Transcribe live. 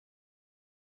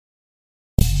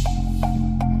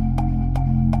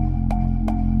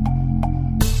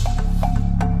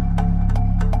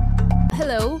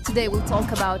Today we'll talk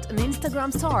about an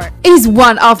Instagram star. Is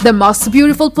one of the most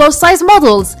beautiful plus-size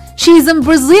models. She is a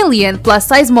Brazilian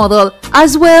plus-size model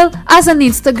as well as an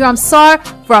Instagram star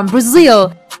from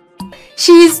Brazil.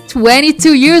 She is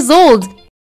 22 years old.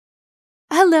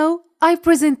 Hello, I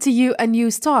present to you a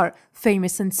new star,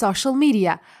 famous in social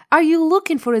media. Are you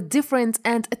looking for a different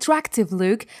and attractive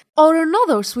look or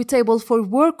another suitable for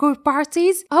work or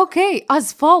parties? Okay,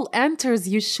 as fall enters,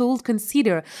 you should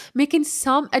consider making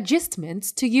some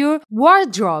adjustments to your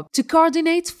wardrobe to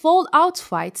coordinate fall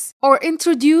outfits or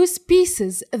introduce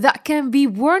pieces that can be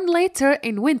worn later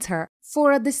in winter.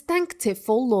 For a distinctive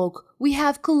fall look, we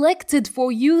have collected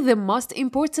for you the most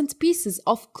important pieces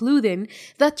of clothing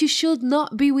that you should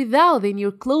not be without in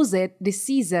your closet this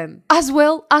season, as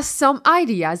well as some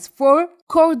ideas for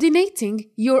coordinating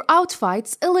your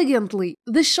outfits elegantly.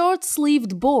 The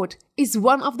short-sleeved boat is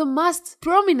one of the most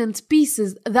prominent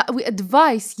pieces that we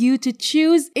advise you to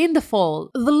choose in the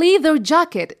fall. The leather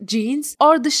jacket, jeans,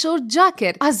 or the short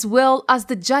jacket, as well as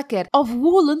the jacket of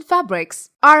woolen fabrics,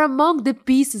 are among the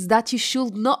pieces that you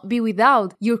should not be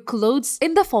without your clothes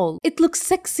in the fall. It looks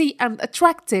sexy and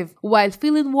attractive while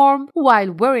feeling warm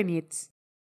while wearing it.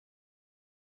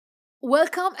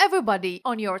 Welcome everybody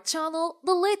on your channel,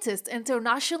 the latest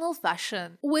international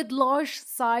fashion with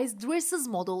large-sized dresses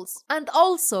models and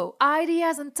also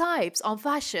ideas and types on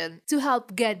fashion to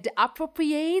help get the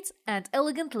appropriate and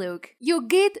elegant look. Your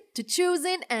guide to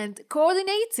choosing and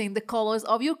coordinating the colors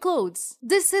of your clothes.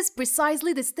 This is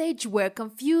precisely the stage where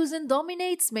confusion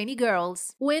dominates many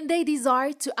girls when they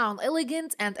desire to own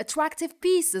elegant and attractive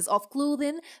pieces of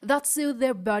clothing that suit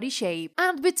their body shape,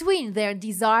 and between their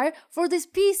desire for these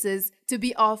pieces to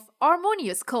be of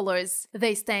harmonious colors,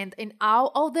 they stand in awe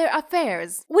of their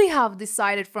affairs. We have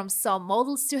decided from some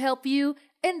models to help you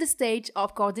in the stage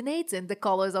of coordinating the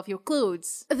colors of your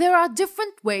clothes. There are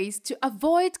different ways to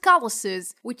avoid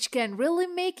calluses, which can really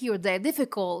make your day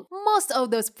difficult. Most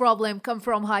of those problems come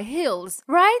from high heels,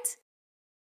 right?